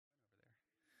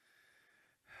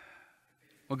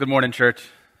Well, good morning, church.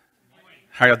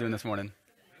 How are y'all doing this morning?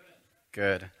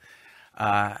 Good.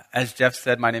 As Jeff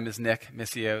said, my name is Nick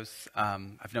Misios.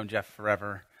 I've known Jeff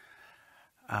forever.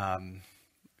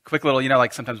 Quick little,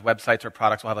 like sometimes websites or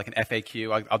products will have like an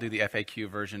FAQ. I'll do the FAQ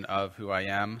version of who I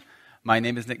am. My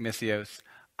name is Nick Misios.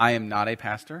 I am not a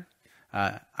pastor.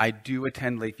 I do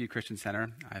attend Lakeview Christian Center.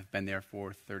 I've been there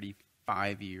for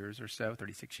 35 years or so,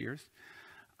 36 years.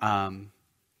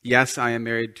 Yes, I am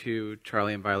married to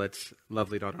Charlie and Violet's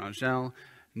lovely daughter, Angel.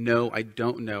 No, I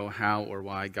don't know how or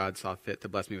why God saw fit to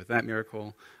bless me with that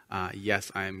miracle.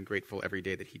 Yes, I am grateful every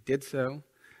day that he did so.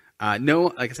 No,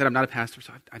 like I said, I'm not a pastor,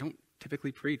 so I don't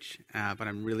typically preach, but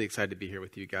I'm really excited to be here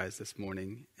with you guys this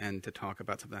morning and to talk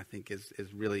about something I think is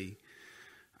really,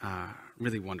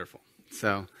 really wonderful.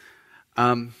 So,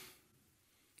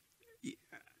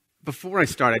 before I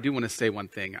start, I do want to say one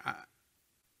thing.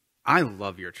 I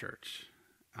love your church.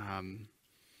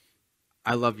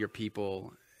 I love your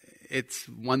people. It's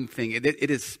one thing, it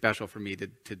is special for me to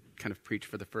kind of preach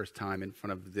for the first time in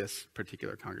front of this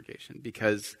particular congregation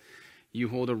because you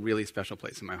hold a really special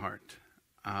place in my heart.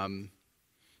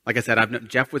 Like I said,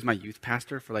 Jeff was my youth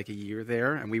pastor for like a year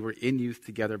there, and we were in youth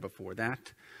together before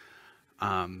that.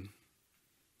 I'm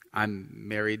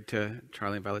married to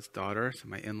Charlie and Violet's daughter, so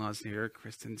my in-laws here,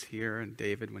 Kristen's here, and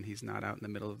David when he's not out in the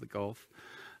middle of the Gulf.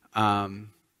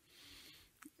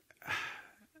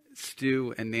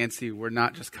 Stu and Nancy were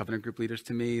not just covenant group leaders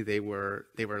to me. They were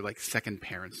like second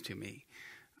parents to me.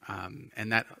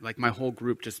 And that, like, my whole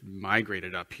group just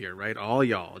migrated up here, right? All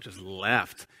y'all just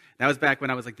left. That was back when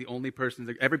I was like the only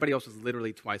person. Everybody else was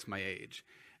literally twice my age.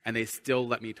 And they still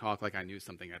let me talk like I knew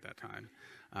something at that time.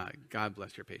 God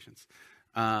bless your patience.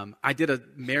 I did a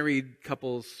married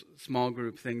couples small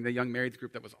group thing, the young married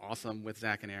group that was awesome with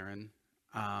Zach and Aaron.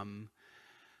 I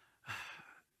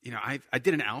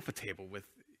did an alpha table with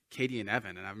Katie and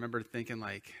Evan, and I remember thinking,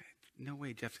 like, no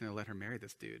way Jeff's going to let her marry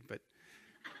this dude.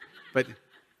 But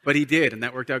he did, and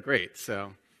that worked out great.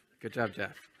 So good job,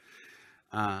 Jeff.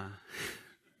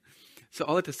 So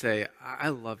all that to say, I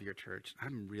love your church.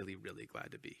 I'm really, really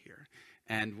glad to be here.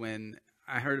 And when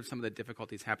I heard of some of the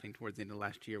difficulties happening towards the end of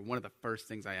last year, one of the first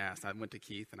things I asked, I went to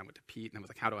Keith and I went to Pete, and I was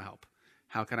like, how do I help?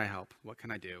 How can I help? What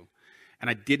can I do? And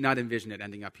I did not envision it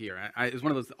ending up here. It was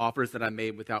one of those offers that I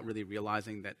made without really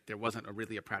realizing that there wasn't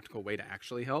really a practical way to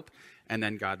actually help. And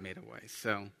then God made a way.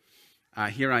 So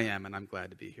here I am, and I'm glad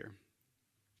to be here.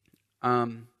 I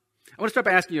want to start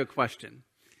by asking you a question.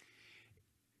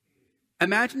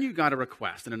 Imagine you got a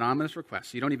request, an anonymous request.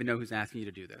 So you don't even know who's asking you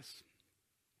to do this.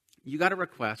 You got a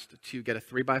request to get a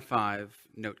 3x5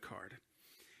 note card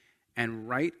and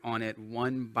write on it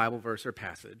one Bible verse or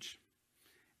passage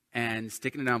and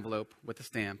stick it in an envelope with a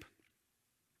stamp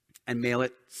and mail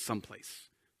it someplace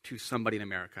to somebody in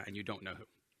America, and you don't know who.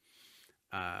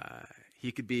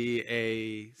 He could be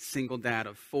a single dad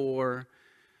of 4.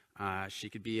 She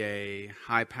could be a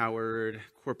high-powered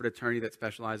corporate attorney that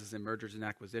specializes in mergers and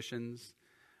acquisitions.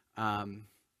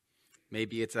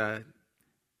 Maybe it's a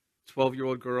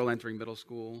 12-year-old girl entering middle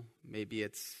school. Maybe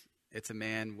it's a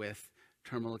man with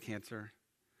terminal cancer.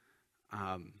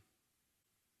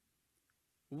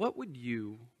 What would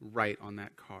you write on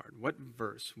that card? What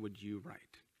verse would you write?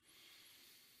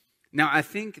 Now, I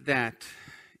think that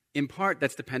in part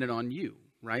that's dependent on you,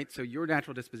 right? So your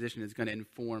natural disposition is going to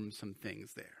inform some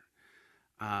things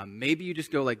there. Maybe you just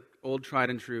go like old tried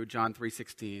and true, John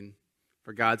 3:16,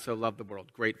 for God so loved the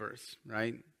world. Great verse,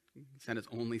 right? He sent his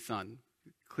only son.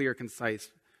 Clear, concise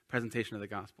presentation of the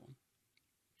gospel.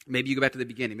 Maybe you go back to the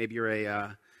beginning. Maybe you're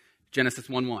a Genesis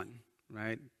 1:1,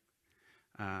 right?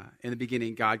 In the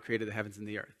beginning, God created the heavens and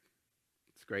the earth.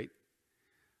 It's great.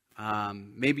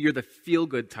 Maybe you're the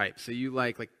feel-good type. So you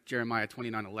like Jeremiah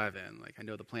 29:11, like, I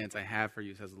know the plans I have for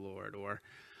you, says the Lord. Or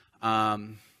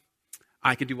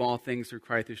I can do all things through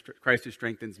Christ who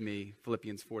strengthens me,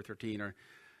 Philippians 4:13. Or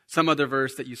some other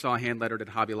verse that you saw hand-lettered at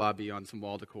Hobby Lobby on some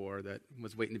wall decor that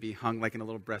was waiting to be hung like in a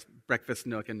little breakfast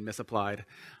nook and misapplied.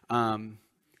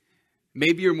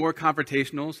 Maybe you're more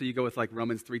confrontational, so you go with like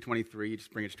Romans 3:23, you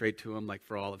just bring it straight to him, like,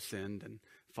 for all have sinned and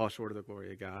fall short of the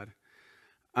glory of God.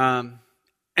 And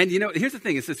here's the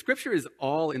thing, is that Scripture is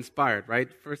all inspired, right?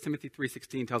 1 Timothy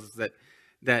 3:16 tells us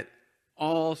that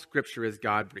all Scripture is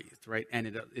God-breathed, right? And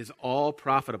it is all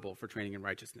profitable for training in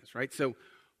righteousness, right? So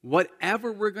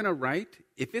whatever we're going to write,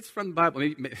 if it's from the Bible,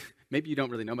 maybe you don't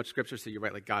really know much Scripture, so you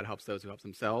write like God helps those who help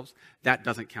themselves. That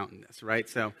doesn't count in this, right?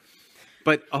 So,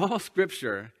 but all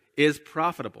Scripture is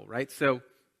profitable, right? So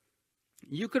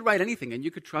you could write anything, and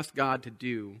you could trust God to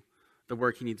do the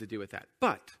work he needs to do with that.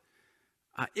 But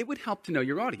it would help to know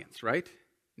your audience, right?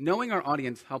 Knowing our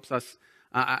audience helps us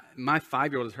My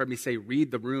 5-year-old has heard me say,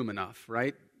 read the room enough,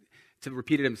 right, to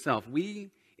repeat it himself.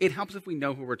 It helps if we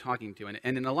know who we're talking to.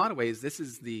 And in a lot of ways, this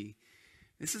is the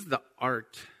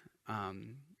art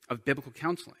of biblical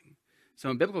counseling. So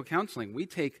in biblical counseling, we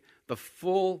take the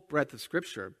full breadth of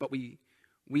Scripture, but we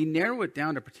narrow it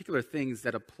down to particular things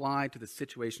that apply to the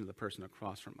situation of the person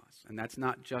across from us. And that's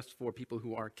not just for people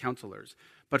who are counselors,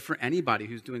 but for anybody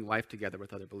who's doing life together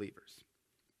with other believers.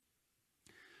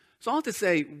 So all to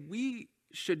say, we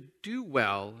should do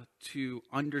well to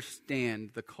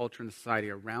understand the culture and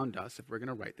society around us if we're going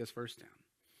to write this verse down.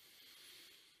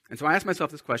 And so I asked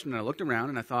myself this question, and I looked around,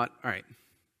 and I thought, all right,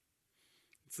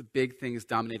 it's the big things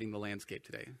dominating the landscape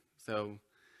today. So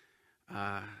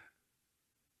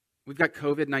we've got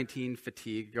COVID-19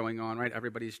 fatigue going on, right?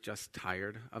 Everybody's just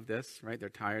tired of this, right? They're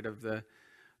tired of the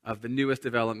newest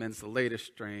developments, the latest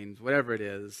strains, whatever it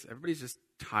is. Everybody's just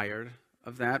tired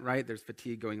of that, right? There's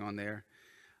fatigue going on there.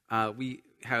 We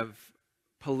have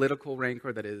political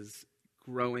rancor that is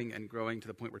growing and growing to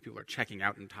the point where people are checking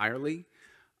out entirely.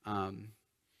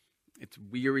 It's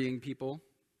wearying people.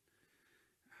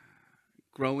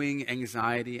 Growing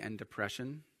anxiety and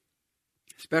depression,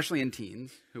 especially in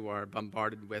teens who are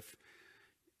bombarded with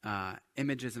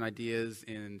images and ideas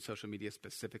in social media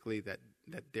specifically that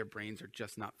their brains are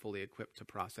just not fully equipped to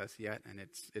process yet, and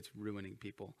it's ruining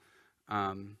people.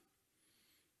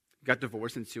 Got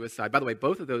divorce and suicide. By the way,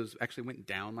 both of those actually went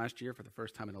down last year for the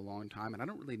first time in a long time, and I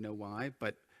don't really know why,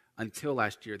 but until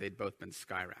last year, they'd both been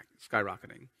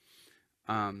skyrocketing.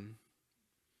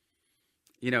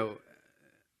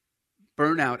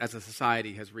 Burnout as a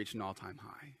society has reached an all-time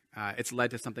high. It's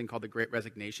led to something called the Great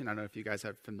Resignation. I don't know if you guys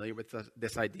are familiar with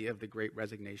this idea of the Great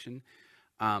Resignation,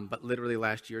 but literally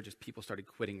last year, just people started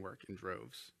quitting work in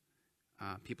droves.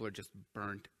 People are just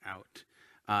burnt out.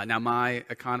 Now, my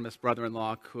economist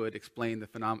brother-in-law could explain the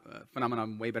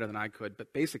phenomenon way better than I could,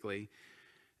 but basically,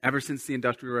 ever since the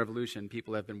Industrial Revolution,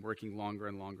 people have been working longer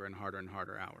and longer and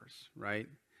harder hours, right?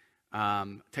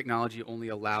 Technology only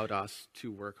allowed us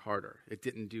to work harder. It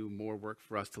didn't do more work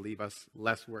for us to leave us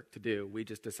less work to do. We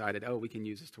just decided, we can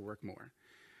use this to work more.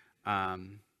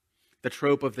 The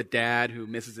trope of the dad who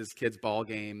misses his kids' ball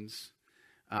games,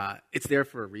 it's there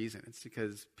for a reason. It's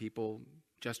because people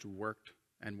just worked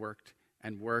and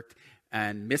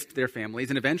missed their families,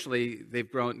 and eventually they've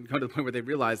gone to the point where they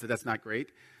realize that that's not great.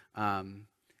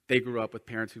 They grew up with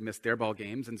parents who missed their ball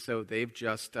games, and so they've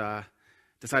just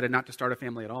decided not to start a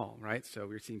family at all, right? So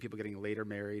we're seeing people getting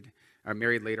married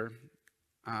later.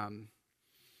 And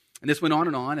this went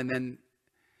on, and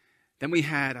then we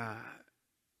had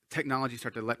technology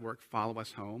start to let work follow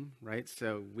us home, right?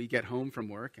 So we get home from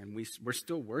work, and we're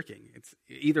still working. It's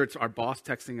either our boss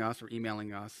texting us or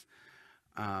emailing us,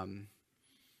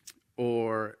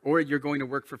 or you're going to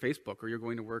work for Facebook, or you're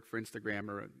going to work for Instagram,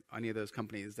 or any of those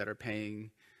companies that are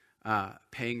paying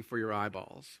for your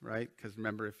eyeballs, right? Because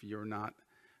remember, if you're not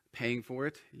paying for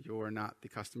it, you're not the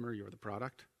customer, you're the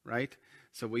product, right?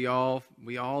 So we all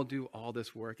do all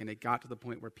this work, and it got to the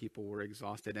point where people were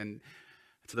exhausted, and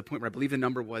to the point where I believe the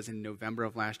number was in November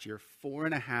of last year,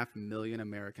 4.5 million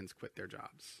Americans quit their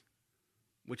jobs,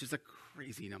 which is a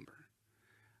crazy number,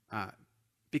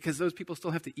 because those people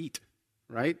still have to eat,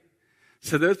 right?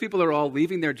 So those people are all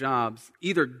leaving their jobs,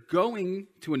 either going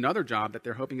to another job that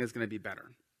they're hoping is going to be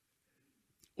better,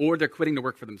 or they're quitting to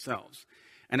work for themselves.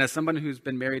 And as someone who's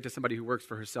been married to somebody who works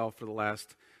for herself for the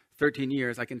last 13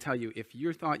 years, I can tell you, if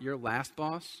you thought your last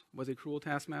boss was a cruel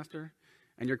taskmaster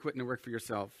and you're quitting to work for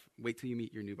yourself, wait till you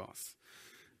meet your new boss.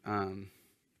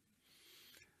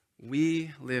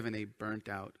 We live in a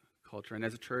burnt-out culture, and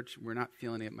as a church, we're not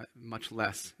feeling it much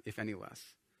less, if any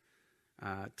less.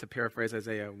 To paraphrase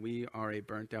Isaiah, we are a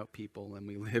burnt-out people, and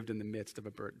we lived in the midst of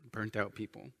a burnt-out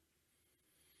people.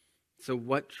 So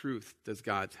what truth does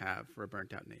God have for a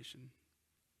burnt-out nation?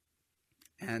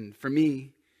 And for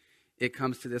me, it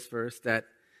comes to this verse that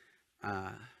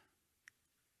I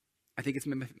think it's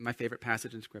my favorite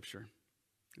passage in Scripture.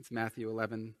 It's Matthew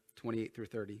 11:28 through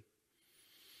 30.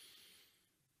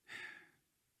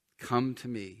 Come to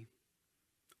me,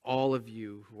 all of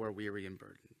you who are weary and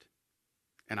burdened,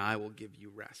 and I will give you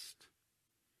rest.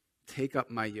 Take up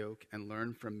my yoke and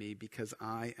learn from me, because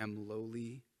I am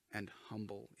lowly and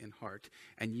humble in heart,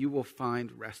 and you will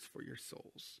find rest for your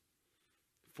souls.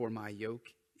 For my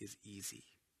yoke is easy,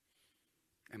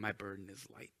 and my burden is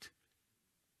light.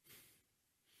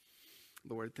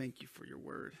 Lord, thank you for your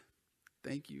word.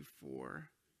 Thank you for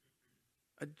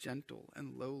a gentle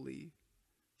and lowly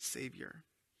Savior.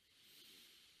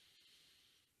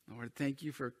 Lord, thank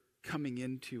you for coming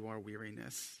into our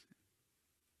weariness.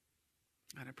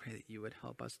 God, I pray that you would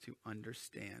help us to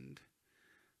understand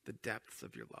the depths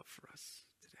of your love for us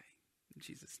today. In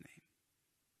Jesus'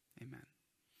 name, amen.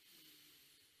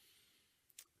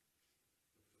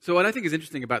 So what I think is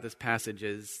interesting about this passage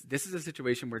is this is a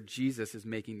situation where Jesus is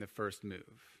making the first move,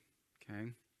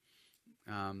 okay?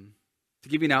 To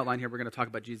give you an outline here, we're going to talk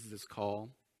about Jesus' call.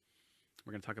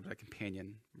 We're going to talk about a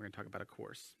companion. We're going to talk about a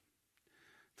course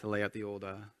to lay out the old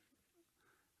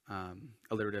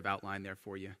alliterative outline there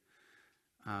for you.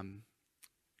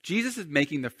 Jesus is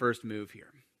making the first move here.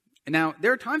 And now,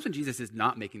 there are times when Jesus is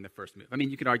not making the first move. I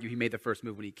mean, you could argue he made the first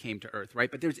move when he came to earth,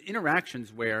 right? But there's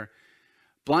interactions where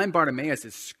blind Bartimaeus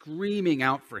is screaming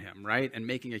out for him, right? And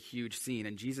making a huge scene.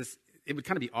 And Jesus, it would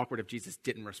kind of be awkward if Jesus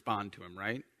didn't respond to him,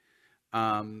 right?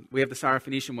 We have the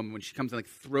Syrophoenician woman when she comes and like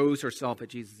throws herself at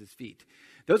Jesus' feet.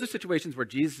 Those are situations where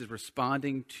Jesus is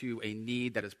responding to a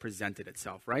need that has presented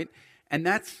itself, right? And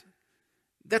that's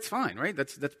fine, right?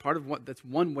 That's part of that's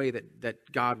one way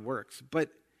that God works. But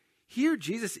here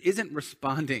Jesus isn't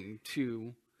responding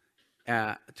to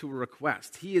a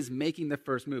request. He is making the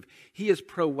first move. He is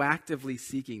proactively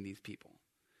seeking these people,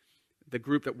 the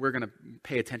group that we're going to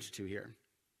pay attention to here.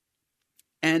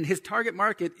 And his target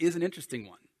market is an interesting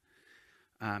one.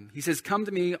 He says, "Come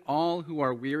to me, all who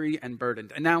are weary and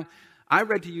burdened." And now, I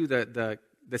read to you the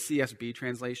CSB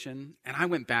translation, and I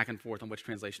went back and forth on which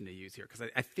translation to use here, because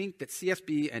I think that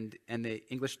CSB and the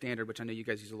English Standard, which I know you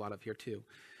guys use a lot of here too,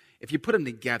 if you put them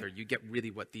together, you get really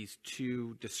what these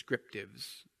two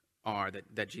descriptives are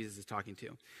that Jesus is talking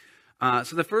to.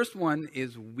 So the first one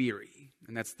is weary,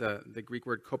 and that's the Greek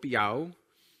word kopiao.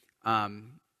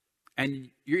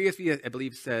 And your ESV, I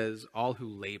believe, says all who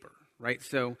labor. Right?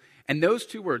 So, and those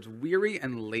two words, weary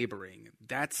and laboring,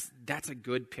 that's a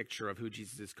good picture of who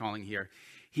Jesus is calling here.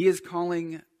 He is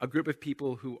calling a group of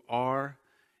people who are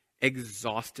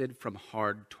exhausted from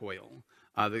hard toil.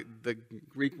 The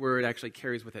Greek word actually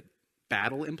carries with it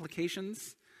battle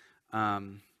implications,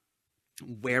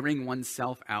 wearing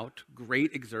oneself out,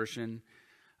 great exertion.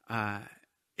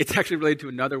 It's actually related to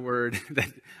another word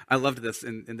that I loved this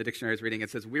in the dictionary I was reading.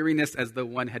 It says weariness as though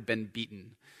one had been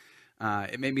beaten.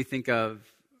 It made me think of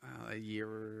a year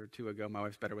or two ago, my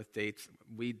wife's better with dates,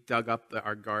 we dug up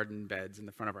our garden beds in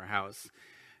the front of our house.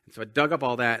 And so I dug up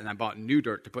all that, and I bought new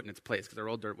dirt to put in its place because our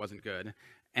old dirt wasn't good.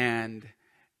 And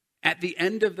at the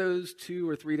end of those 2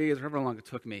 or 3 days, however long it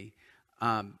took me,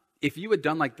 if you had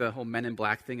done like the whole Men in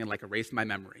Black thing and like erased my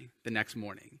memory the next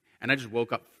morning, and I just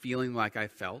woke up feeling like I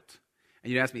felt,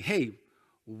 and you'd ask me, "Hey,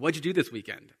 what'd you do this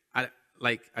weekend?"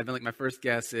 I've been like, my first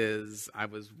guess is I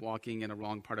was walking in a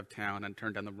wrong part of town and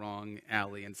turned down the wrong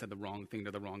alley and said the wrong thing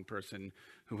to the wrong person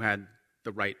who had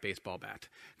the right baseball bat.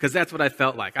 Because that's what I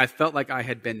felt like. I felt like I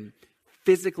had been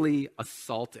physically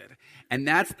assaulted. And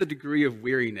that's the degree of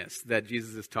weariness that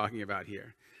Jesus is talking about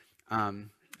here.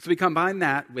 So we combine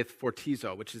that with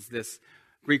fortizo, which is this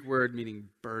Greek word meaning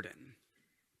burden.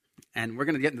 And we're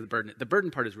going to get into the burden. The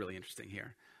burden part is really interesting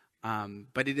here.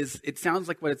 But it sounds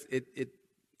like what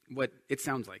it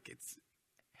sounds like. It's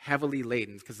heavily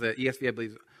laden, because the ESV, I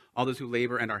believe, all those who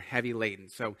labor and are heavy laden.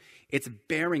 So it's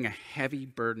bearing a heavy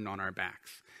burden on our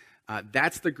backs.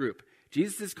 That's the group.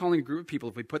 Jesus is calling a group of people,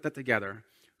 if we put that together,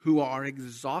 who are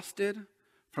exhausted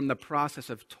from the process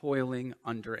of toiling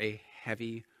under a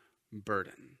heavy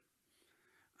burden.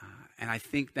 And I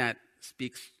think that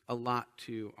speaks a lot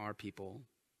to our people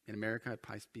in America. It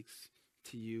probably speaks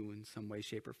to you in some way,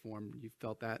 shape, or form. You've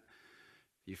felt that.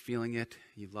 You're feeling it.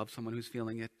 You love someone who's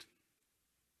feeling it.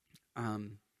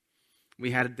 We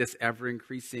had this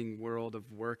ever-increasing world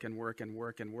of work and work and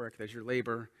work and work. There's your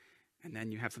labor. And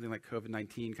then you have something like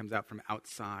COVID-19 comes out from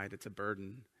outside. It's a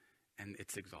burden. And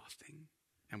it's exhausting.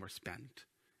 And we're spent.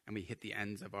 And we hit the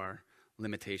ends of our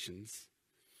limitations.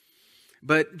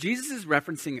 But Jesus is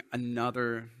referencing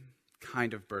another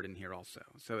kind of burden here also.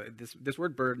 So this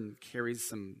word burden carries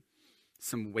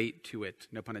some weight to it,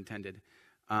 no pun intended.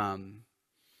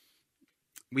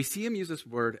 We see him use this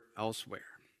word elsewhere.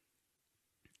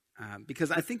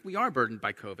 Because I think we are burdened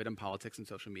by COVID and politics and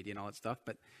social media and all that stuff,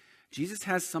 but Jesus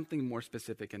has something more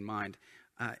specific in mind.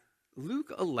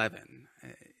 Luke 11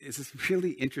 is this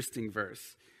really interesting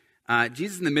verse.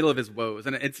 Jesus in the middle of his woes,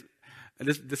 and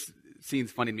this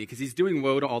scene's funny to me because he's doing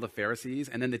woe to all the Pharisees,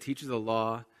 and then the teachers of the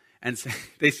law, and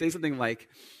they say something like,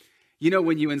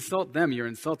 when you insult them, you're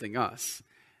insulting us.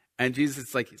 And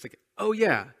Jesus he's like, oh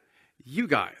yeah, you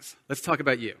guys, let's talk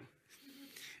about you.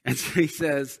 And so he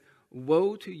says,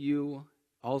 woe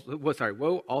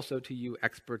also to you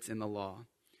experts in the law.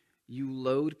 You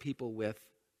load people with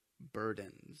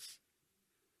burdens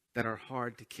that are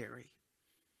hard to carry.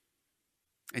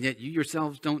 And yet you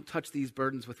yourselves don't touch these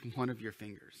burdens with one of your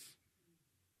fingers.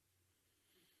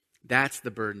 That's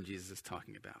the burden Jesus is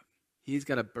talking about. He's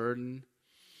got a burden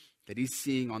that he's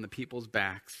seeing on the people's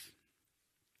backs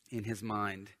in his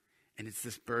mind. And it's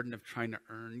this burden of trying to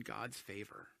earn God's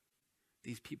favor.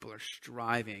 These people are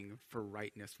striving for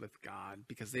rightness with God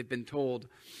because they've been told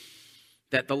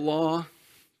that the law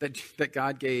that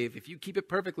God gave, if you keep it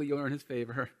perfectly, you'll earn his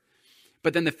favor.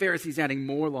 But then the Pharisees adding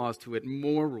more laws to it,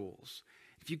 more rules.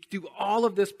 If you do all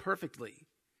of this perfectly,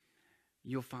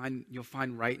 you'll find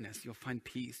rightness, you'll find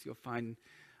peace, you'll find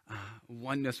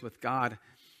oneness with God.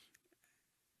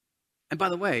 And by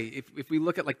the way, if we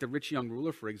look at like the rich young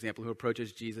ruler, for example, who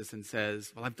approaches Jesus and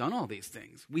says, well, I've done all these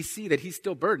things, we see that he's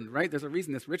still burdened, right? There's a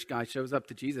reason this rich guy shows up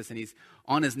to Jesus and he's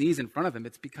on his knees in front of him.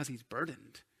 It's because he's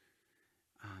burdened.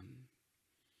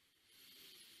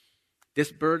 This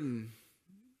burden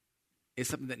is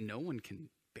something that no one can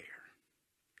bear.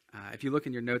 If you look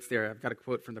in your notes there, I've got a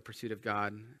quote from The Pursuit of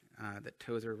God that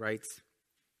Tozer writes.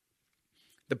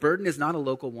 The burden is not a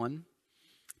local one,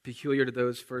 peculiar to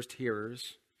those first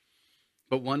hearers,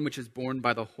 but one which is borne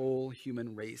by the whole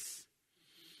human race.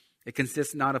 It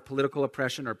consists not of political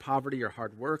oppression or poverty or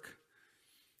hard work.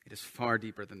 It is far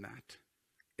deeper than that.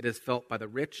 It is felt by the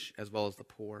rich as well as the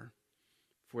poor,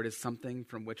 for it is something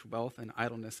from which wealth and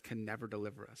idleness can never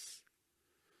deliver us.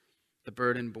 The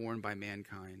burden borne by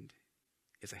mankind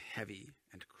is a heavy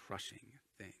and crushing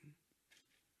thing.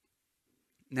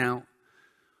 Now,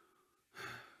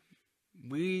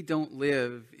 we don't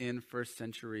live in first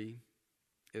century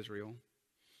Israel.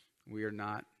 We are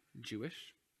not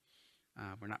Jewish.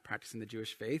 We're not practicing the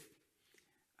Jewish faith.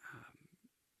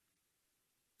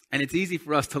 And it's easy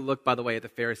for us to look, by the way, at the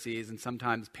Pharisees and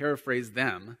sometimes paraphrase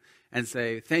them and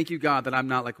say, thank you, God, that I'm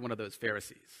not like one of those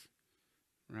Pharisees,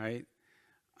 right?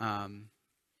 But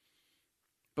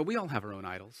we all have our own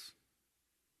idols.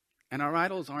 And our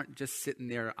idols aren't just sitting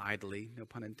there idly, no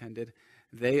pun intended.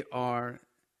 They're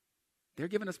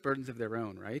giving us burdens of their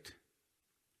own, right?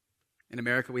 In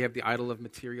America, we have the idol of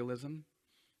materialism.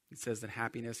 It says that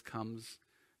happiness comes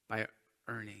by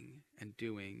earning and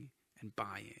doing and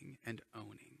buying and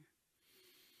owning.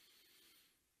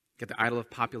 Get the idol of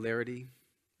popularity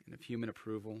and of human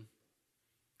approval.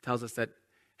 It tells us that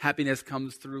happiness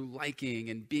comes through liking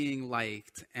and being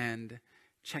liked and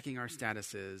checking our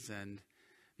statuses and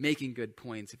making good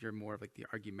points if you're more of like the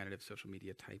argumentative social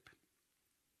media type.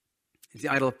 It's the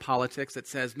idol of politics that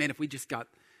says, man, if we just got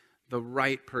the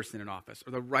right person in office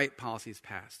or the right policies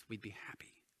passed, we'd be happy.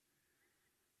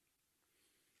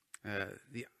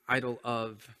 The idol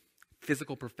of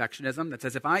physical perfectionism that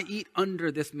says, if I eat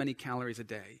under this many calories a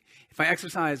day, if I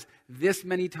exercise this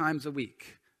many times a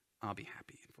week, I'll be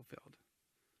happy and fulfilled.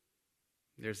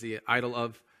 There's the idol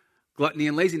of gluttony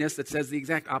and laziness that says the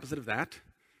exact opposite of that.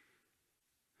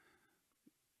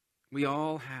 We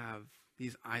all have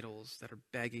these idols that are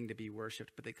begging to be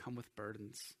worshipped, but they come with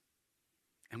burdens,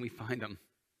 and we find them.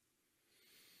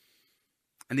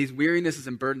 And these wearinesses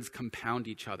and burdens compound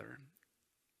each other,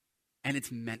 and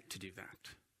it's meant to do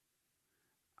that.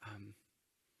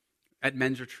 At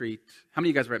men's retreat, how many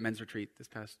of you guys were at men's retreat this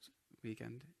past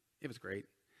weekend? It was great.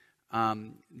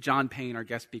 John Payne, our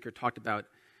guest speaker, talked about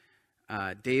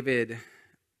David's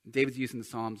use in the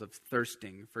Psalms of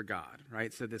thirsting for God,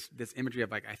 right? So this imagery of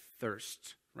like, I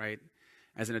thirst, right?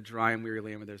 As in a dry and weary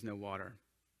land where there's no water.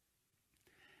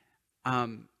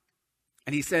 And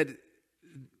he said,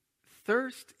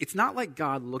 thirst, it's not like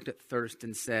God looked at thirst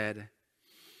and said,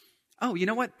 oh, you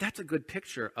know what? That's a good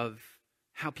picture of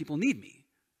how people need me.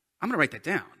 I'm going to write that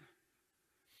down.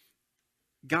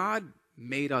 God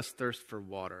made us thirst for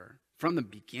water from the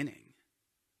beginning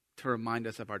to remind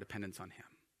us of our dependence on him,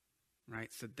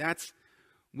 right? So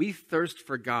we thirst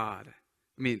for God.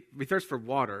 We thirst for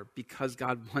water because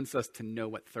God wants us to know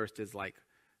what thirst is like,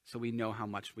 so we know how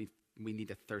much we need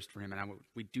to thirst for him, and how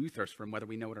we do thirst for him, whether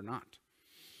we know it or not.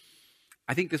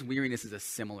 I think this weariness is a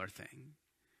similar thing.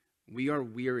 We are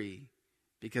weary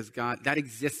because God, that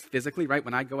exists physically, right?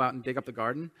 When I go out and dig up the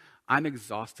garden, I'm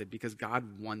exhausted because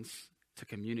God wants to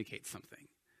communicate something.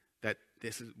 That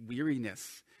this is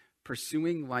weariness.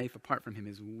 Pursuing life apart from him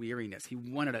is weariness. He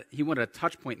wanted a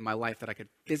touch point in my life that I could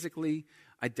physically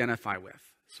identify with,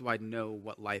 so I'd know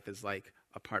what life is like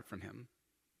apart from him.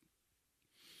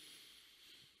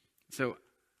 So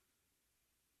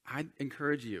I'd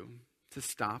encourage you to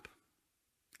stop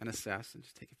and assess and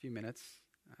just take a few minutes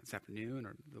this afternoon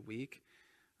or the week.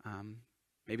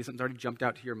 Maybe something's already jumped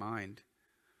out to your mind.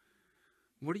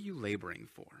 What are you laboring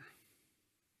for?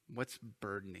 What's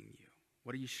burdening you?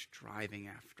 What are you striving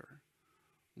after?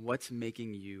 What's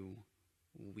making you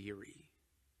weary?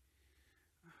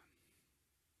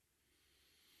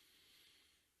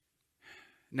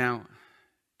 Now,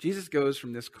 Jesus goes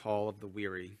from this call of the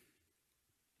weary,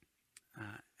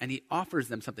 and he offers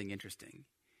them something interesting.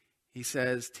 He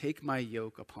says, take my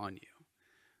yoke upon you.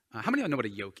 How many of you know what a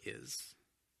yoke is?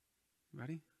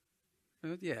 Ready?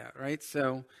 Yeah, right?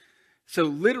 So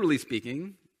literally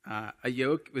speaking, a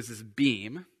yoke was this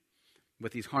beam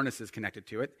with these harnesses connected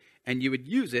to it, and you would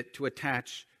use it to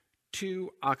attach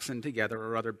two oxen together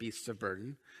or other beasts of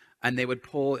burden, and it would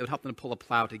help them to pull a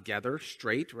plow together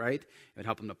straight, right? It would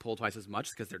help them to pull twice as much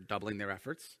because they're doubling their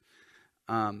efforts.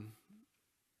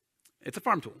 It's a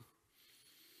farm tool.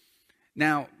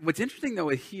 Now, what's interesting, though,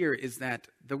 here is that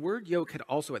the word yoke had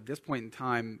also, at this point in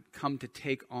time, come to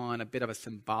take on a bit of a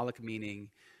symbolic meaning,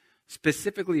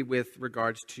 specifically with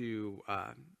regards to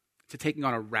taking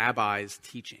on a rabbi's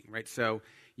teaching, right? So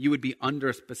you would be under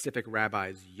a specific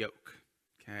rabbi's yoke,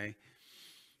 okay?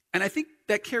 And I think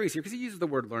that carries here, because he uses the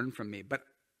word learn from me, but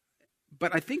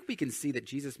I think we can see that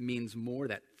Jesus means more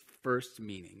that first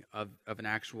meaning of an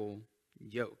actual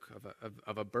yoke,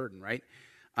 of a burden, right?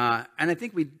 And I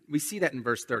think we see that in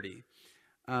verse 30.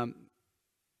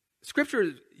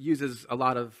 Scripture uses a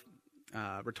lot of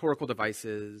rhetorical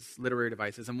devices, literary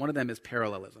devices, and one of them is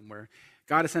parallelism, where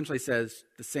God essentially says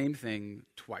the same thing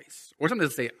twice. Or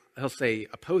sometimes he'll say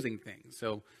opposing things.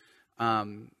 So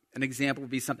an example would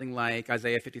be something like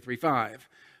Isaiah 53:5.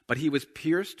 But he was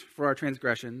pierced for our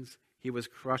transgressions, he was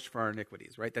crushed for our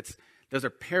iniquities, right? Those are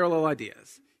parallel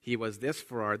ideas. He was this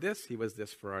for our this, he was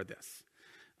this for our this.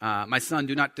 My son,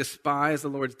 do not despise the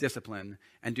Lord's discipline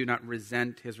and do not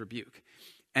resent his rebuke.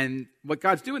 And what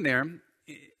God's doing there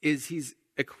is he's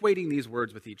equating these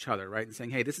words with each other, right? And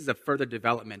saying, hey, this is a further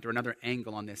development or another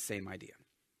angle on this same idea.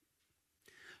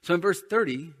 So in verse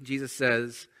 30, Jesus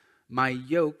says, my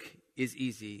yoke is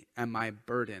easy and my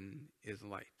burden is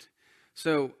light.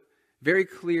 So very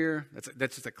clear,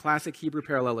 that's just a classic Hebrew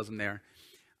parallelism there.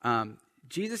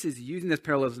 Jesus is using this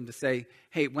parallelism to say,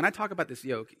 hey, when I talk about this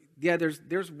yoke, yeah,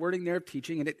 there's wording there of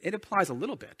teaching, and it applies a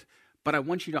little bit, but I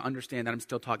want you to understand that I'm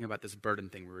still talking about this burden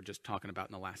thing we were just talking about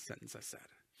in the last sentence I said.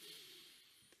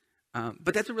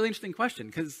 But that's a really interesting question,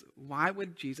 because why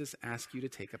would Jesus ask you to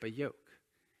take up a yoke?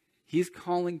 He's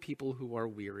calling people who are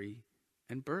weary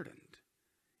and burdened.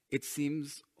 It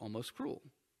seems almost cruel.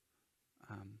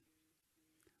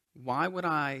 Why would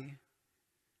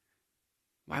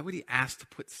he ask to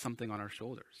put something on our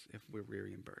shoulders if we're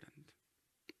weary and burdened?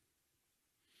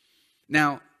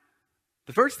 Now,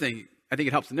 the first thing I think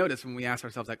it helps to notice when we ask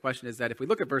ourselves that question is that if we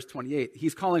look at verse 28,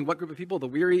 he's calling what group of people? The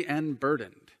weary and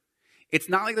burdened. It's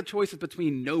not like the choice is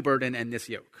between no burden and this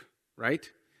yoke, right?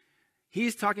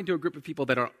 He's talking to a group of people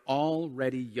that are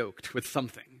already yoked with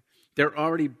something. They're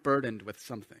already burdened with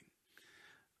something.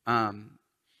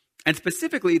 And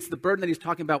specifically, it's the burden that he's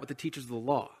talking about with the teachers of the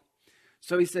law.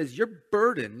 So he says, you're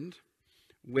burdened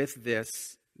with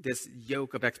this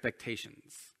yoke of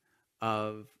expectations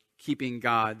of keeping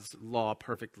God's law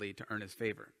perfectly to earn his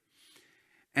favor.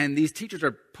 And these teachers are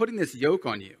putting this yoke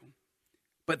on you,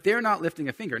 but they're not lifting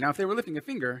a finger. Now, if they were lifting a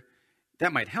finger,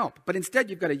 that might help. But instead,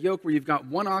 you've got a yoke where you've got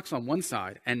one ox on one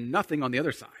side and nothing on the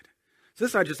other side. So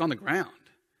this side's just on the ground.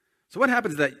 So what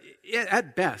happens is that,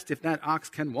 at best, if that ox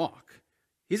can walk,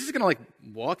 he's just going to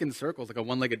walk in circles like a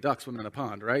one-legged duck swimming in a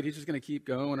pond, right? He's just going to keep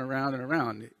going around and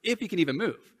around, if he can even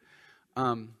move.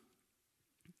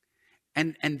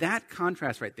 And that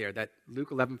contrast right there, that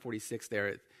Luke 11:46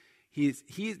 there,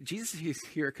 Jesus is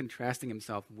here contrasting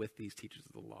himself with these teachers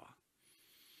of the law.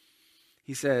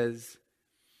 He says,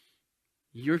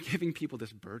 you're giving people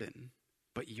this burden,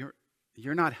 but you're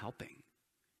not helping.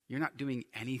 You're not doing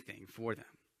anything for them.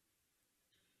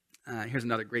 Here's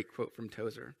another great quote from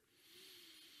Tozer.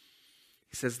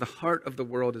 He says, the heart of the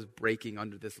world is breaking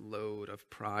under this load of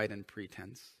pride and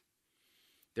pretense.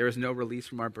 There is no release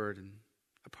from our burden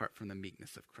apart from the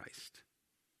meekness of Christ.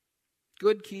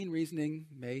 Good, keen reasoning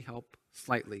may help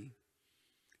slightly,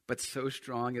 but so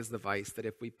strong is the vice that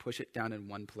if we push it down in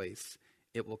one place,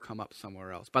 it will come up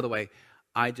somewhere else. By the way,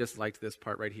 I just liked this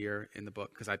part right here in the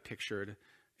book because I pictured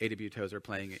A.W. Tozer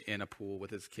playing in a pool with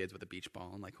his kids with a beach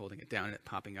ball and holding it down and it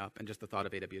popping up. And just the thought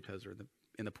of A.W. Tozer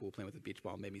in the pool playing with a beach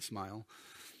ball made me smile.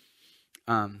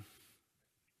 To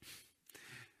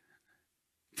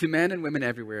men and women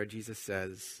everywhere, Jesus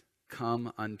says,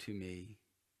 come unto me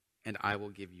and I will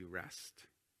give you rest.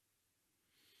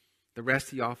 The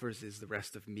rest he offers is the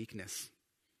rest of meekness,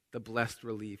 the blessed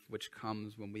relief which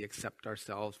comes when we accept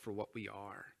ourselves for what we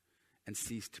are and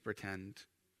cease to pretend.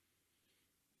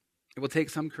 It will take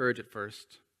some courage at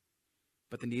first,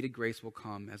 but the needed grace will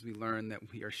come as we learn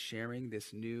that we are sharing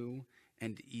this new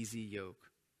and easy yoke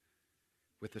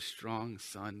with the strong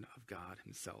Son of God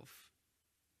himself.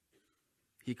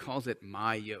 He calls it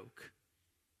my yoke,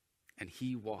 and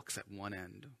he walks at one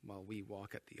end while we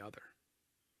walk at the other.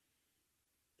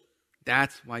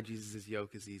 That's why Jesus'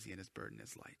 yoke is easy and his burden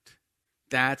is light.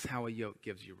 That's how a yoke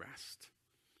gives you rest.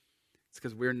 It's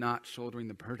because we're not shouldering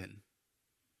the burden.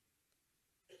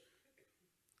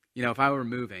 You know, if I were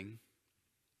moving,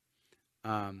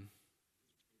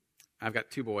 I've got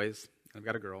 2 boys. I've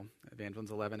got a girl.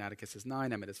 Evangelin's 11, Atticus is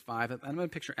 9, Emmett is 5. I'm going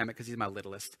to picture Emmett because he's my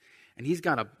littlest. And he's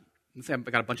got let's say I've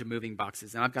got a bunch of moving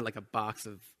boxes, and I've got like a box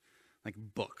of like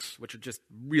books, which are just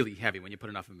really heavy when you put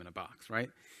enough of them in a box, right?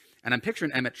 And I'm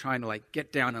picturing Emmett trying to like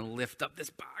get down and lift up this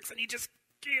box, and he just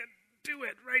can't do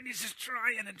it, right? And he's just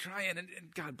trying, and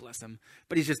God bless him,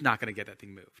 but he's just not going to get that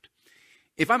thing moved.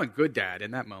 If I'm a good dad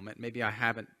in that moment, maybe I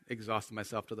haven't exhausted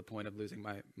myself to the point of losing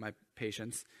my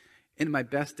patience. In my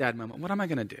best dad moment, what am I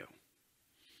going to do?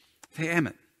 Say,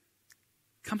 Emmett,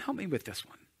 come help me with this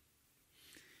one.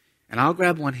 And I'll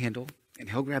grab one handle, and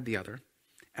he'll grab the other,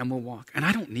 and we'll walk. And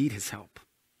I don't need his help,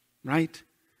 right?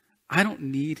 I don't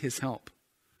need his help.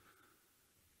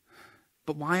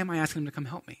 But why am I asking him to come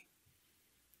help me?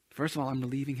 First of all, I'm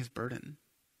relieving his burden.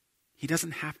 He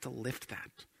doesn't have to lift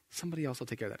that. Somebody else will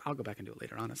take care of that. I'll go back and do it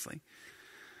later, honestly.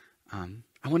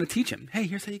 I want to teach him, hey,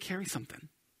 here's how you carry something.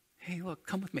 Hey, look,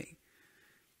 come with me.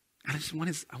 And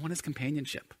I want his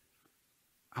companionship.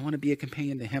 I want to be a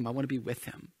companion to him. I want to be with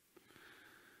him.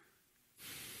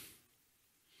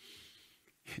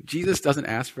 Jesus doesn't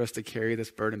ask for us to carry this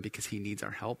burden because he needs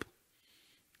our help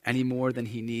any more than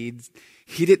he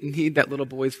didn't need that little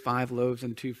boy's 5 loaves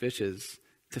and 2 fishes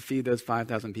to feed those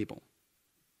 5,000 people,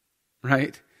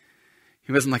 right?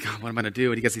 He wasn't like, oh, what am I going to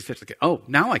do? And he gets these fish, like, oh,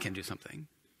 now I can do something.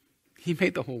 He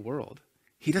made the whole world.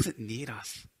 He doesn't need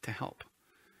us to help.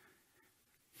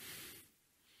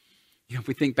 You know, if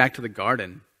we think back to the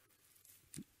garden,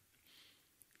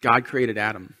 God created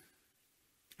Adam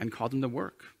and called him to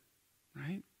work,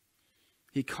 right?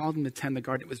 He called him to tend the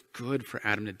garden. It was good for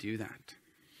Adam to do that.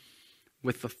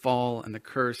 With the fall and the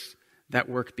curse, that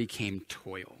work became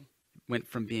toil. It went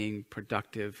from being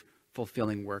productive,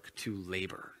 fulfilling work to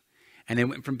labor. And it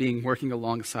went from being working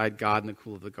alongside God in the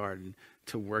cool of the garden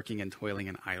to working and toiling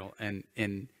and idle and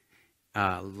in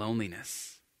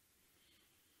loneliness.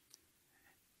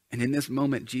 And in this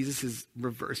moment, Jesus is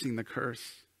reversing the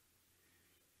curse.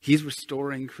 He's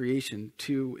restoring creation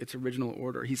to its original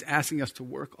order. He's asking us to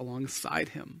work alongside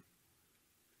him.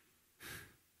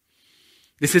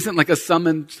 This isn't like a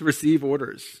summons to receive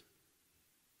orders.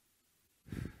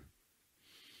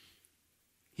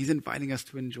 He's inviting us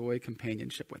to enjoy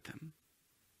companionship with him.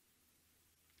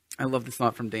 I love this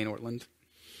thought from Dane Ortland.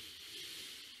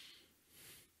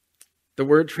 The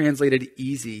word translated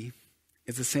easy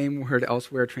is the same word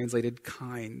elsewhere translated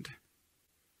kind.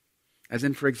 As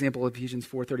in, for example, Ephesians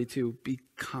 4:32, be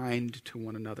kind to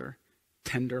one another,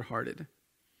 tender-hearted.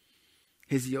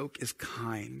 His yoke is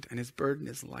kind and his burden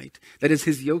is light. That is,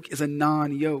 his yoke is a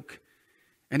non-yoke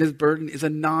and his burden is a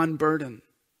non-burden.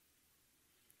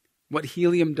 What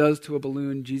helium does to a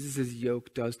balloon, Jesus'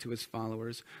 yoke does to his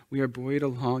followers. We are buoyed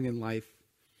along in life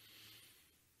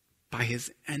by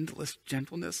his endless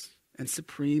gentleness and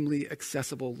supremely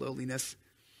accessible lowliness.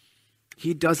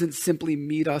 He doesn't simply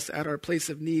meet us at our place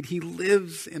of need. He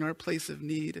lives in our place of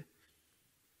need.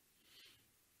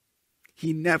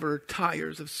 He never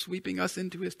tires of sweeping us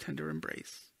into his tender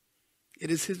embrace. It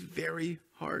is his very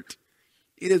heart.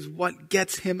 It is what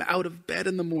gets him out of bed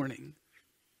in the morning.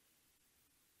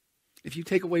 If you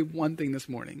take away one thing this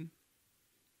morning,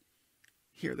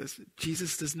 hear this.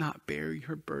 Jesus does not bear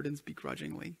your burdens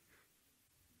begrudgingly.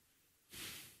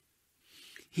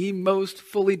 He most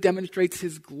fully demonstrates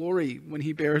his glory when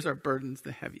he bears our burdens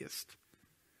the heaviest.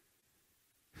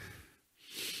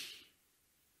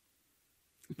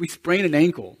 If we sprain an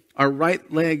ankle, our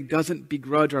right leg doesn't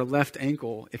begrudge our left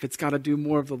ankle if it's got to do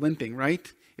more of the limping,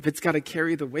 right? If it's got to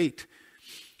carry the weight.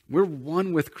 We're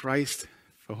one with Christ,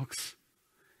 folks.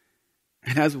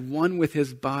 And as one with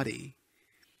his body,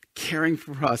 caring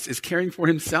for us is caring for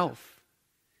himself.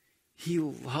 He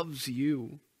loves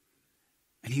you,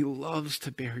 and he loves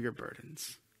to bear your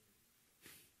burdens.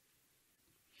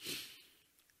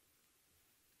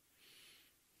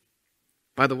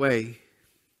 By the way,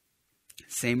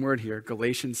 same word here,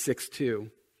 Galatians 6:2.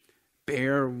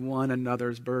 Bear one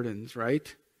another's burdens,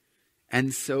 right?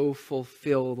 And so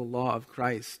fulfill the law of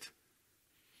Christ.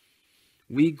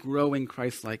 We grow in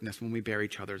Christ-likeness when we bear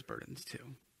each other's burdens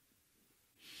too.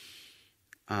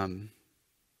 I'm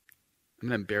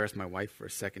going to embarrass my wife for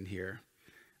a second here.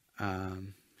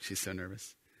 She's so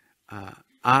nervous.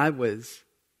 I was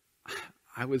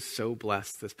so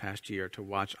blessed this past year to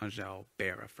watch Angel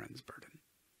bear a friend's burden.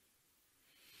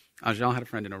 Angel had a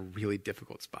friend in a really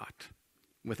difficult spot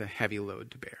with a heavy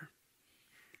load to bear.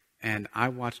 And I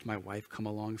watched my wife come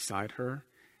alongside her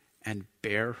and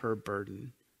bear her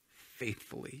burden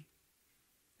faithfully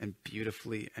and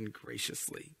beautifully and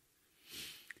graciously.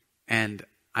 And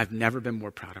I've never been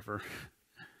more proud of her.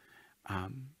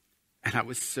 And I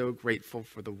was so grateful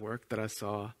for the work that I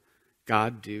saw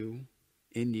God do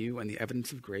in you and the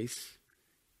evidence of grace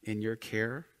in your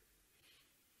care.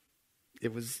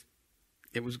 It was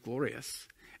glorious.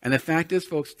 And the fact is,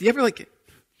 folks, do you ever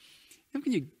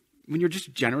when you're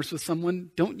just generous with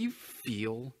someone, don't you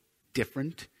feel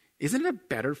different? Isn't it a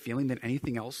better feeling than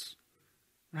anything else?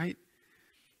 Right?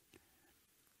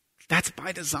 That's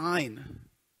by design.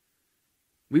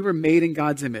 We were made in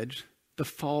God's image. The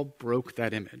fall broke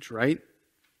that image, right?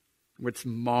 Where it's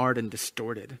marred and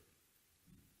distorted.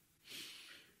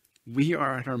 We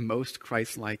are at our most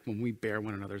Christ-like when we bear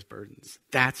one another's burdens.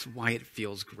 That's why it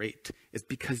feels great. It's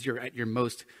because you're at your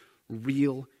most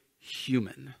real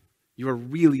human. You are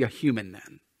really a human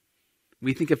then.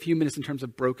 We think of humanness in terms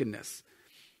of brokenness.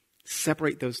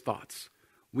 Separate those thoughts.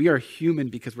 We are human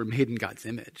because we're made in God's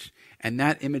image. And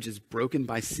that image is broken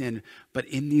by sin. But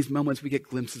in these moments, we get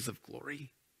glimpses of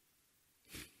glory.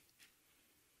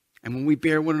 And when we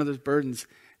bear one another's burdens,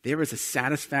 there is a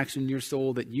satisfaction in your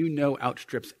soul that you know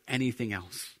outstrips anything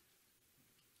else.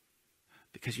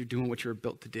 Because you're doing what you're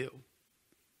built to do.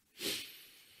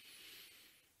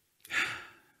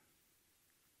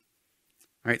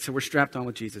 All right, so we're strapped on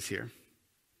with Jesus here.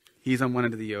 He's on one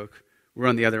end of the yoke. We're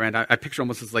on the other end. I picture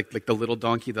almost as like the little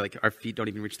donkey that our feet don't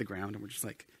even reach the ground, and we're just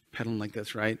pedaling like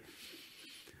this, right?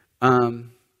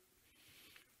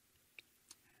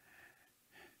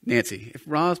 Nancy, if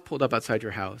Roz pulled up outside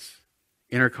your house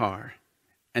in her car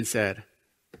and said,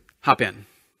 "Hop in,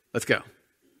 let's go,"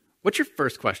 what's your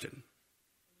first question?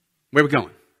 Where are we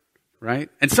going? Right?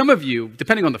 And some of you,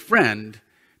 depending on the friend,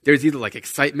 there's either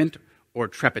excitement or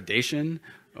trepidation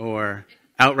or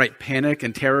outright panic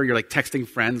and terror. You're texting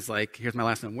friends here's my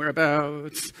last known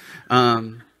whereabouts.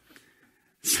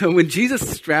 So when Jesus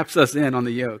straps us in on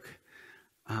the yoke,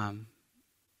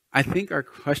 I think our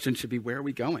question should be, where are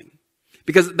we going?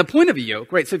 Because the point of a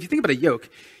yoke, right? So if you think about a yoke,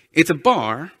 it's a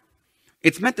bar.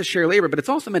 It's meant to share labor, but it's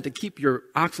also meant to keep your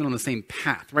oxen on the same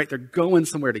path, right? They're going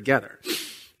somewhere together.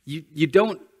 You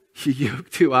don't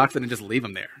yoke two oxen and just leave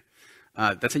them there.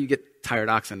 That's how you get tired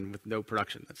oxen with no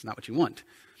production. That's not what you want.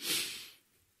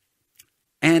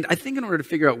 And I think in order to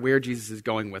figure out where Jesus is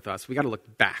going with us, we got to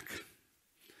look back.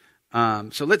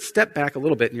 So let's step back a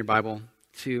little bit in your Bible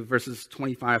to verses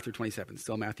 25 through 27,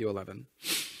 still Matthew 11.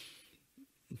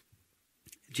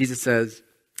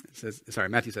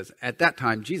 Matthew says, "At that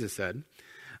time, Jesus said,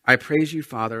 'I praise you,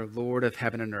 Father, Lord of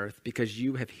heaven and earth, because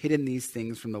you have hidden these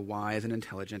things from the wise and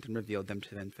intelligent and revealed them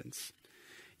to infants.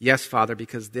 Yes, Father,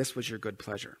 because this was your good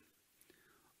pleasure.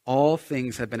 All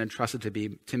things have been entrusted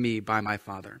to me by my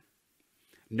Father.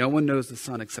 No one knows the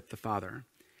Son except the Father,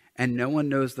 and no one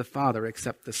knows the Father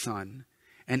except the Son,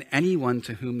 and anyone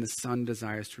to whom the Son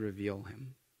desires to reveal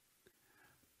him.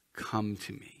 Come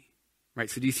to me.'" Right,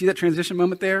 so do you see that transition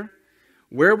moment there?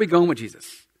 Where are we going with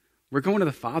Jesus? We're going to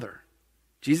the Father.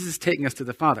 Jesus is taking us to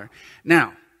the Father.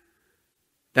 Now,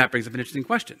 that brings up an interesting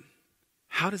question.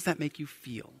 How does that make you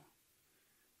feel?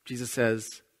 Jesus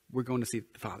says, we're going to see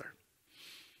the Father.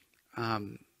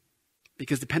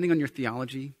 Because depending on your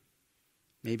theology,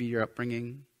 maybe your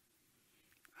upbringing,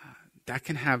 that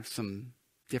can have some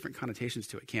different connotations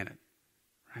to it, can't it?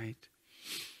 Right?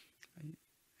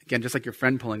 Again, just like your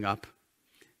friend pulling up,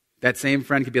 that same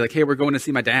friend could be like, "Hey, we're going to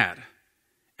see my dad."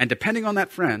 And depending on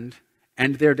that friend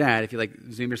and their dad, if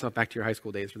you zoom yourself back to your high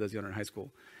school days, for those of you who are in high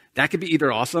school, that could be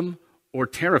either awesome or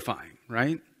terrifying,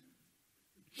 right?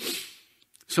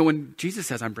 So when Jesus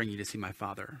says, "I'm bringing you to see my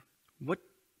Father," what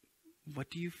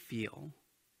do you feel?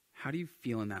 How do you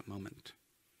feel in that moment?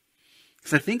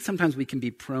 Because I think sometimes we can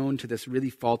be prone to this really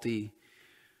faulty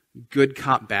good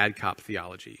cop, bad cop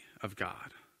theology of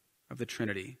God, of the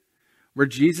Trinity, where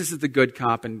Jesus is the good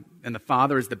cop and the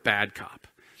Father is the bad cop.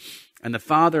 And the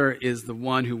Father is the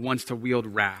one who wants to wield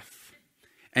wrath.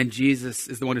 And Jesus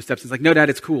is the one who steps in and is like, "No, Dad,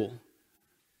 it's cool.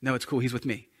 No, it's cool. He's with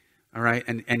me." All right?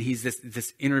 And he's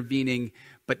this intervening,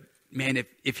 but man,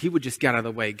 if he would just get out of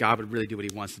the way, God would really do what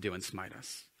he wants to do and smite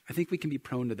us. I think we can be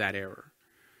prone to that error.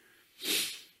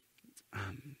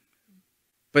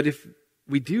 But if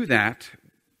we do that,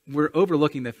 we're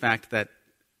overlooking the fact that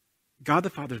God the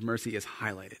Father's mercy is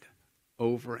highlighted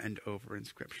over and over in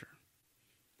Scripture.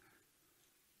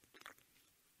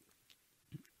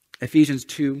 Ephesians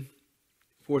 2,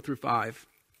 4 through 5.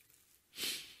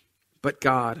 "But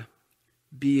God,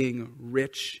 being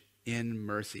rich in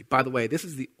mercy." By the way, this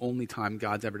is the only time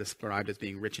God's ever described as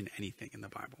being rich in anything in the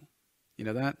Bible. You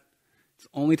know that? It's the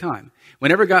only time.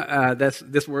 Whenever God,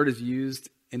 this word is used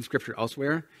in Scripture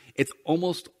elsewhere, it's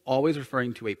almost always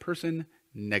referring to a person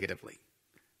negatively.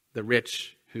 The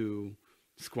rich who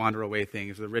squander away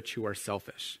things, the rich who are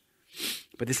selfish.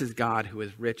 But this is God who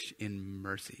is rich in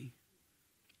mercy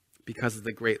because of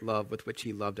the great love with which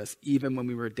he loved us, even when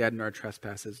we were dead in our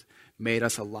trespasses, made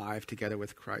us alive together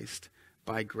with Christ.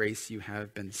 By grace you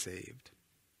have been saved.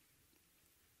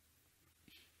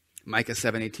 Micah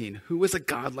 7:18, who is a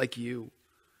God like you,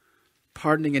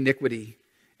 pardoning iniquity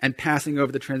and passing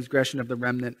over the transgression of the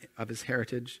remnant of his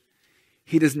heritage?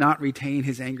 He does not retain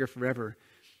his anger forever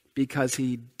because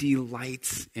he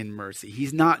delights in mercy.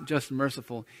 He's not just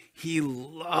merciful, he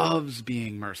loves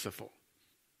being merciful.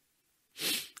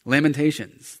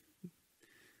 Lamentations,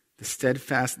 the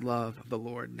steadfast love of the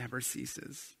Lord never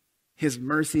ceases. His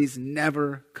mercies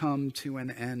never come to an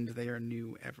end. They are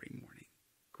new every morning.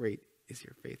 Great is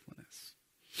your faithfulness.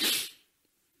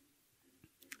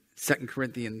 2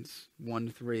 Corinthians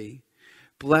 1:3.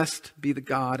 Blessed be the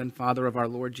God and Father of our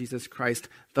Lord Jesus Christ,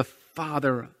 the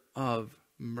Father of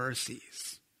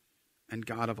mercies and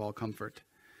God of all comfort.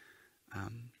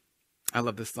 I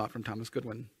love this thought from Thomas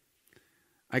Goodwin.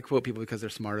 I quote people because they're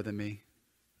smarter than me,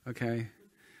 okay?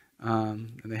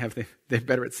 And they're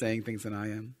better at saying things than I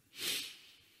am.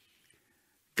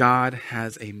 God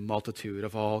has a multitude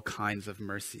of all kinds of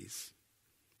mercies.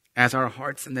 As our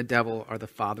hearts and the devil are the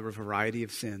father of variety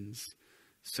of sins,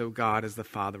 so God is the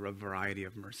father of variety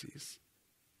of mercies.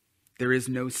 There is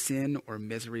no sin or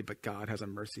misery, but God has a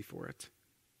mercy for it.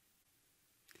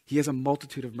 He has a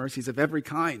multitude of mercies of every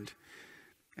kind.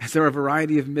 As there are a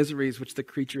variety of miseries which the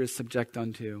creature is subject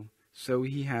unto, so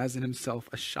he has in himself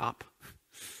a shop,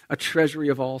 a treasury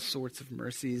of all sorts of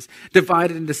mercies,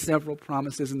 divided into several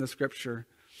promises in the Scripture,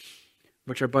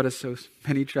 which are but as so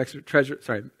many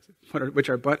which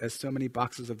are but as so many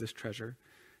boxes of this treasure,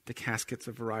 the caskets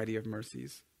of variety of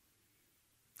mercies.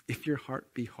 If your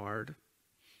heart be hard,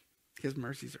 his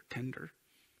mercies are tender.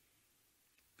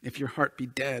 If your heart be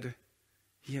dead,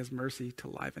 he has mercy to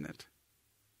liven it.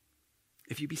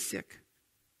 If you be sick,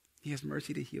 he has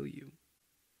mercy to heal you.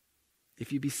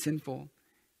 If you be sinful,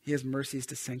 he has mercies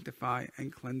to sanctify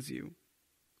and cleanse you.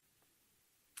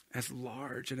 As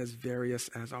large and as various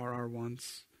as are our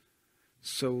wants,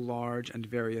 so large and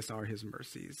various are his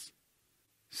mercies,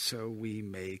 so we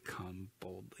may come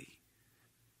boldly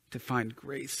to find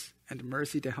grace and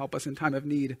mercy to help us in time of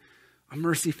need, a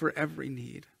mercy for every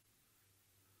need.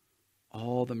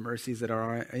 All the mercies that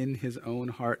are in his own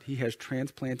heart, he has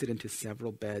transplanted into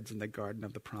several beds in the garden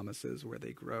of the promises where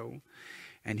they grow,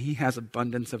 and he has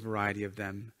abundance of variety of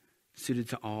them, suited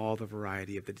to all the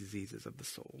variety of the diseases of the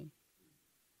soul.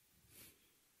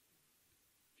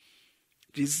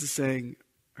 Jesus is saying,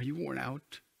 are you worn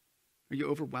out? Are you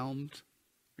overwhelmed?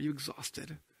 Are you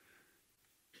exhausted?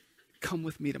 Come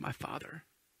with me to my Father.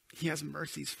 He has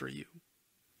mercies for you.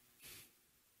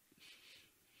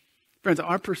 Friends,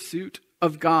 our pursuit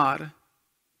of God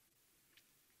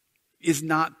is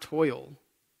not toil,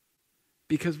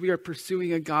 because we are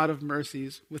pursuing a God of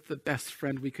mercies with the best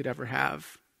friend we could ever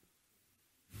have.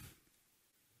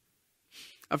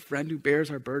 A friend who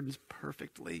bears our burdens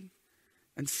perfectly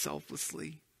and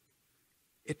selflessly,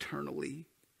 eternally,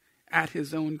 at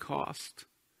his own cost.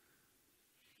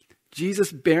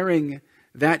 Jesus bearing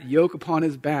that yoke upon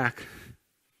his back.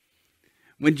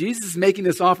 When Jesus is making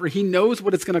this offer, he knows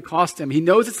what it's going to cost him. He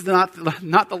knows it's not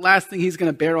the last thing he's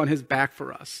going to bear on his back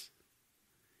for us.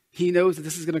 He knows that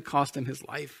this is going to cost him his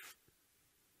life.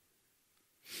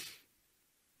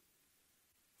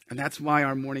 And that's why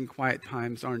our morning quiet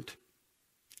times aren't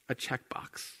a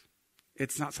checkbox.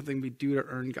 It's not something we do to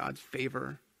earn God's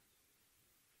favor.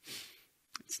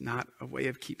 It's not a way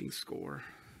of keeping score.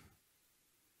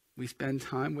 We spend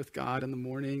time with God in the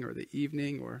morning or the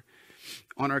evening or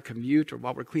on our commute or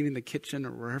while we're cleaning the kitchen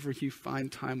or wherever you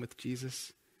find time with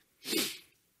Jesus,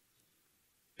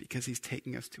 because he's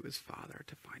taking us to his Father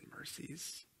to find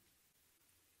mercies.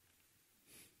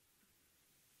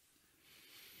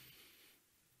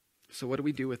 So what do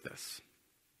we do with this?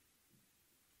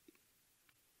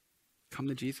 Come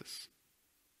to Jesus.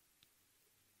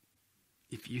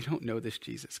 If you don't know this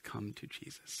Jesus, come to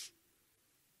Jesus.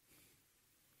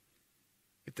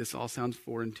 If this all sounds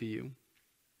foreign to you,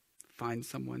 find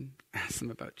someone, ask them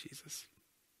about Jesus.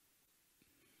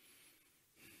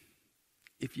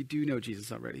 If you do know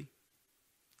Jesus already,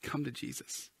 come to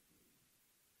Jesus.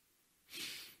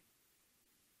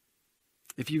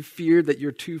 If you fear that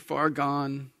you're too far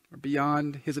gone or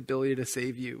beyond his ability to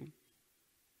save you,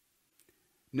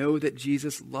 know that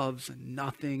Jesus loves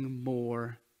nothing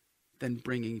more than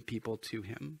bringing people to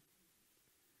him.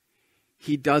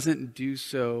 He doesn't do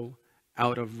so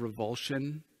out of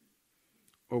revulsion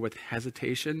or with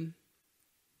hesitation.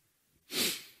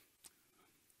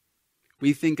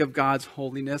 We think of God's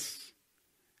holiness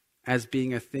as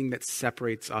being a thing that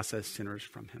separates us as sinners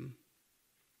from him.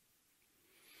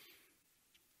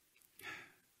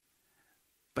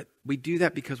 But we do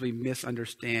that because we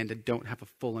misunderstand and don't have a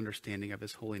full understanding of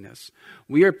his holiness.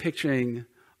 We are picturing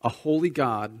a holy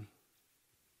God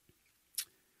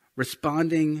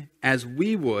responding as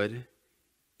we would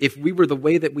if we were the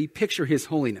way that we picture his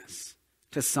holiness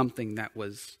to something that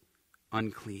was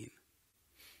unclean.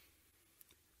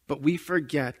 But we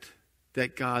forget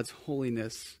that God's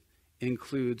holiness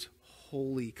includes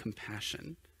holy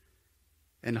compassion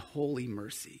and holy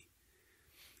mercy.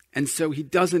 And so he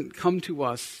doesn't come to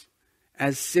us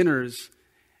as sinners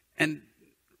and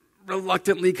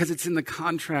reluctantly, because it's in the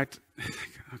contract,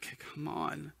 okay, come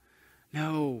on.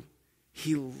 No,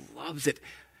 he loves it.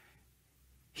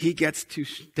 He gets to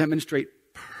demonstrate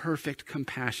perfect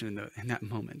compassion in that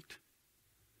moment.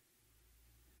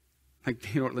 Like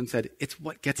Dane Ortlund said, it's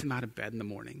what gets him out of bed in the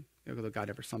morning. Although God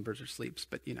never slumbers or sleeps,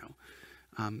 but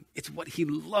it's what he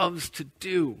loves to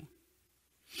do.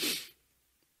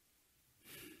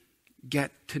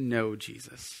 Get to know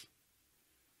Jesus.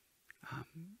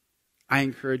 I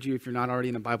encourage you, if you're not already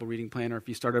in a Bible reading plan, or if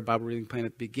you started a Bible reading plan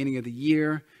at the beginning of the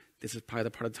year, this is probably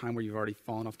the part of the time where you've already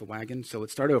fallen off the wagon. So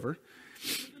let's start over.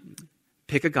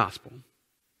 Pick a gospel,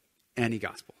 any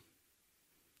gospel.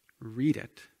 Read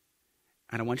it.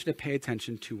 And I want you to pay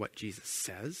attention to what Jesus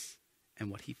says and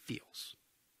what he feels.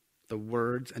 The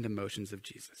words and emotions of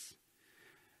Jesus.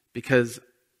 Because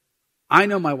I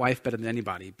know my wife better than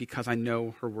anybody because I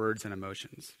know her words and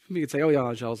emotions. We could say, oh yeah,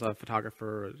 Angel's a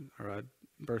photographer or a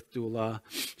birth doula.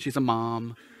 She's a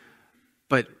mom.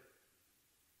 But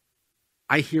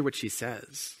I hear what she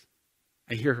says.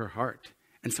 I hear her heart.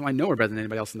 And so I know her better than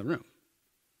anybody else in the room.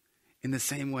 In the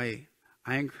same way,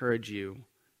 I encourage you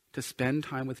to spend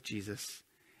time with Jesus.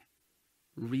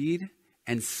 Read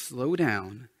and slow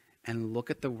down and look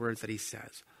at the words that he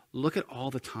says. Look at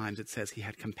all the times it says he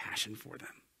had compassion for them.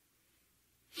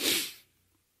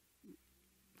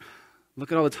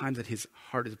 Look at all the times that his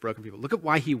heart is broken for people. Look at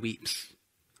why he weeps.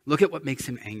 Look at what makes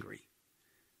him angry.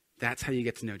 That's how you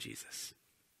get to know Jesus.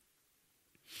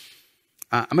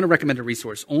 I'm going to recommend a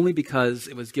resource only because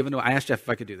it was given away. I asked Jeff if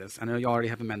I could do this. I know you already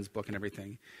have a men's book and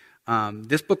everything.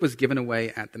 This book was given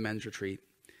away at the men's retreat.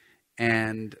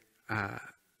 And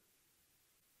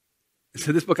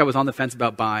so this book I was on the fence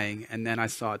about buying, and then I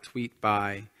saw a tweet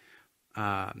by,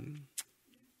 I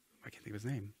can't think of his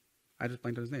name. I just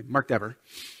blanked on his name. Mark Dever,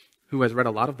 who has read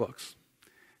a lot of books,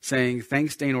 saying,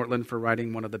 thanks, Dane Ortlund, for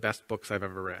writing one of the best books I've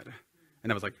ever read.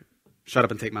 And I was like, shut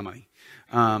up and take my money.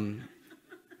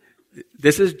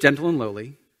 This is Gentle and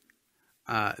Lowly.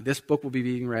 This book will be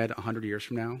being read 100 years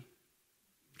from now.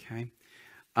 Okay.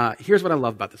 Here's what I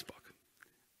love about this book.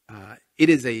 It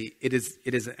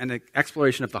is an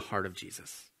exploration of the heart of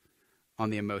Jesus,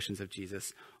 on the emotions of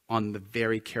Jesus, on the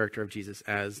very character of Jesus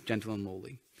as gentle and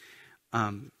lowly.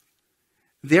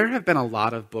 There have been a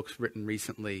lot of books written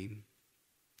recently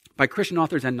by Christian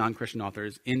authors and non-Christian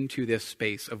authors into this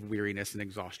space of weariness and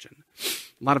exhaustion.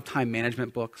 A lot of time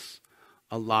management books,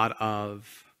 a lot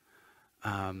of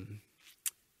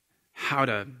how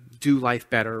to do life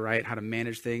better, right? How to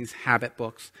manage things, habit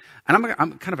books. And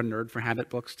I'm kind of a nerd for habit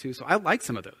books too, so I like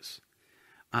some of those.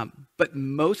 But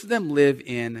most of them live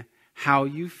in how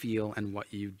you feel and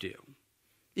what you do.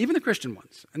 Even the Christian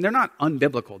ones. And they're not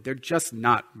unbiblical. They're just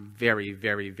not very,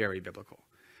 very, very biblical.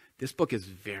 This book is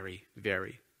very,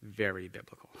 very, very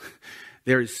biblical.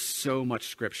 There is so much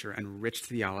scripture and rich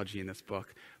theology in this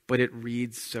book, but it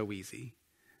reads so easy.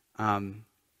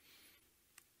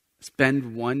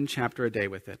 Spend one chapter a day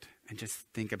with it and just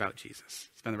think about Jesus.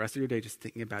 Spend the rest of your day just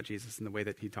thinking about Jesus and the way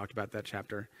that he talked about that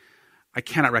chapter. I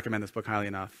cannot recommend this book highly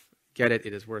enough. Get it.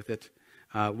 It is worth it.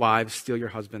 Wives, steal your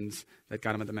husbands that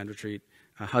got them at the men's retreat.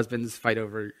 Husbands, fight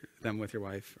over them with your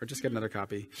wife, or just get another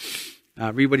copy.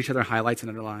 Read what each other highlights and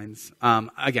underlines.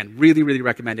 Again, really, really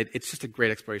recommend it. It's just a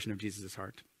great exploration of Jesus'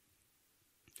 heart.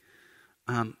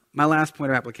 My last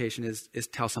point of application is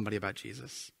tell somebody about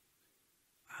Jesus.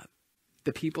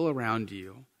 The people around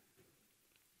you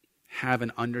have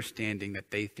an understanding that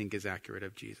they think is accurate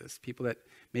of Jesus. People that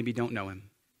maybe don't know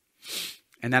him.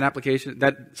 And that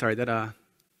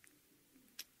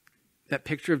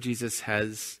picture of Jesus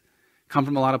has come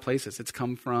from a lot of places. It's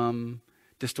come from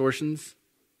distortions,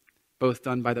 both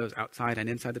done by those outside and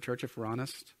inside the church, if we're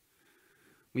honest.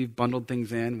 We've bundled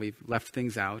things in. We've left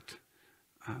things out.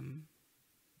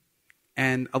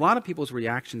 And a lot of people's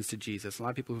reactions to Jesus, a lot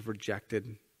of people who've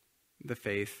rejected the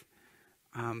faith,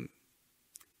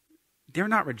 they're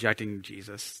not rejecting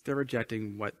Jesus. They're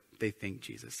rejecting what they think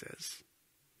Jesus is.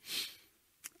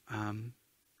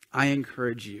 I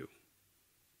encourage you,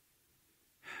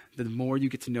 the more you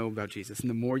get to know about Jesus and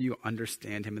the more you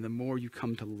understand him and the more you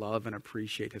come to love and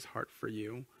appreciate his heart for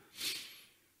you,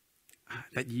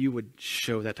 that you would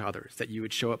show that to others, that you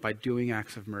would show it by doing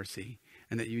acts of mercy,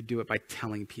 and that you would do it by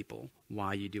telling people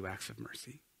why you do acts of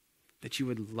mercy. That you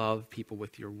would love people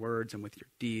with your words and with your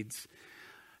deeds.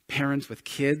 Parents with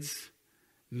kids,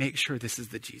 make sure this is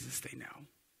the Jesus they know.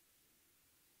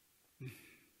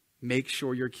 Make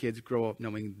sure your kids grow up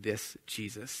knowing this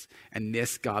Jesus and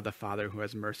this God the Father who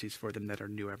has mercies for them that are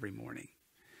new every morning,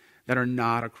 that are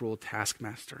not a cruel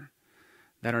taskmaster,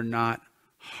 that are not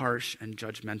harsh and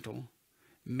judgmental.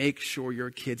 Make sure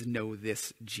your kids know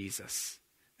this Jesus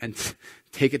and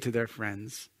take it to their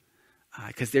friends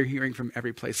because they're hearing from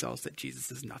every place else that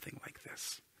Jesus is nothing like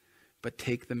this. But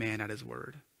take the man at his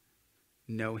word,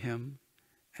 know him,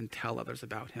 and tell others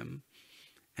about him,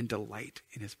 and delight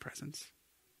in his presence.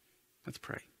 Let's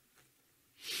pray.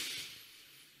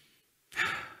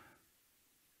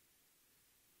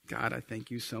 God, I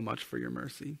thank you so much for your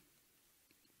mercy.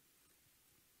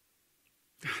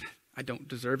 God, I don't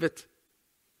deserve it.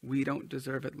 We don't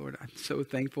deserve it, Lord. I'm so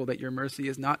thankful that your mercy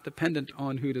is not dependent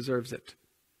on who deserves it.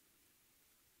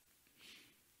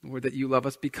 Lord, that you love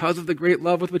us because of the great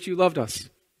love with which you loved us.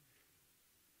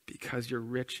 Because you're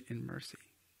rich in mercy.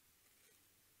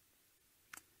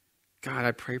 God,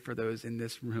 I pray for those in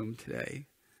this room today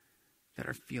that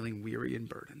are feeling weary and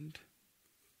burdened.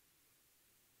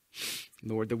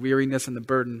 Lord, the weariness and the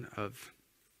burden of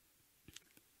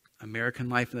American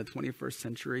life in the 21st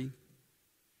century,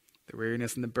 the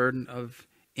weariness and the burden of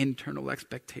internal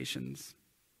expectations,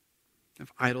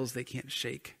 of idols they can't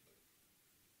shake.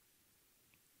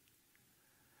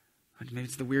 And maybe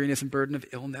it's the weariness and burden of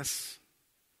illness,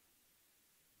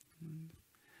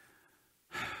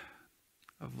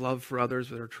 of love for others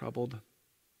that are troubled.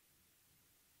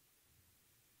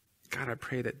 God, I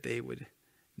pray that they would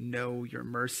know your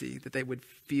mercy, that they would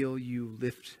feel you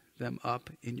lift them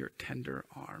up in your tender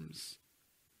arms.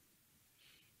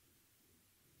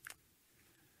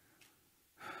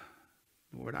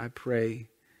 Lord, I pray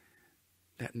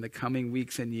that in the coming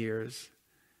weeks and years,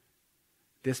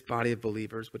 this body of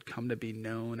believers would come to be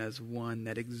known as one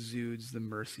that exudes the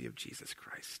mercy of Jesus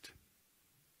Christ,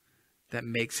 that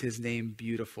makes his name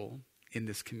beautiful in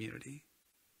this community.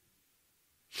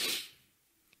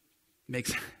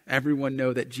 Makes everyone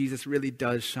know that Jesus really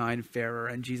does shine fairer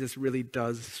and Jesus really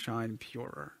does shine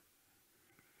purer.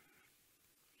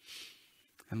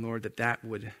 And Lord, that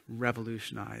would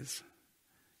revolutionize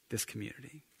this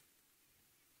community.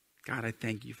 God, I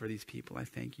thank you for these people. I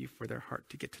thank you for their heart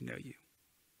to get to know you.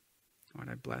 Lord,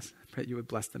 I pray you would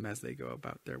bless them as they go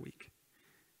about their week.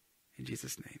 In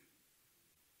Jesus' name,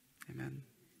 amen.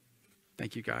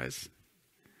 Thank you, guys.